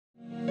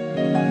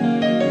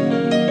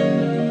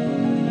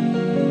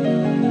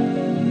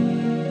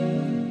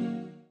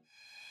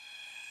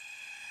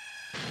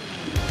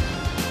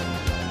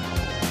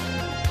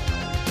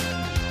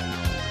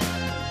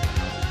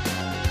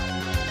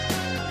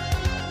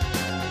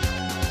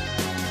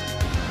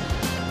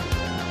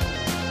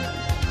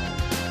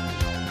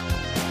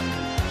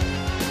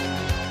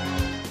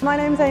My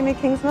name's Amy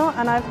Kingsmill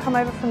and I've come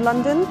over from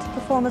London to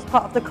perform as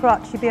part of the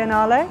Karachi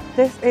Biennale.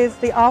 This is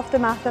the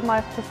aftermath of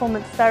my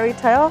performance Fairy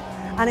Tale,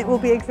 and it will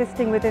be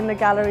existing within the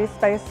gallery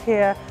space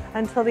here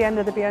until the end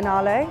of the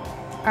Biennale.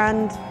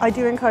 And I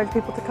do encourage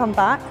people to come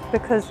back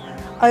because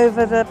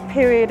over the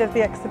period of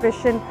the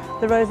exhibition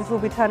the roses will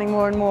be turning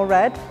more and more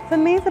red. For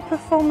me, the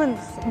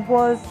performance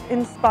was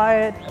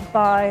inspired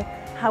by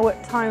how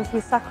at times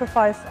we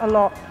sacrifice a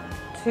lot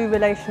to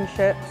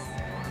relationships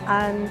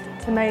and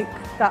to make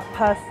that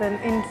person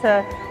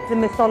into the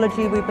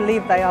mythology we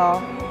believe they are.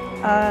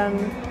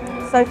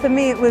 So for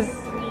me it was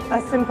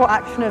a simple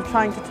action of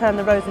trying to turn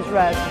the roses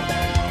red.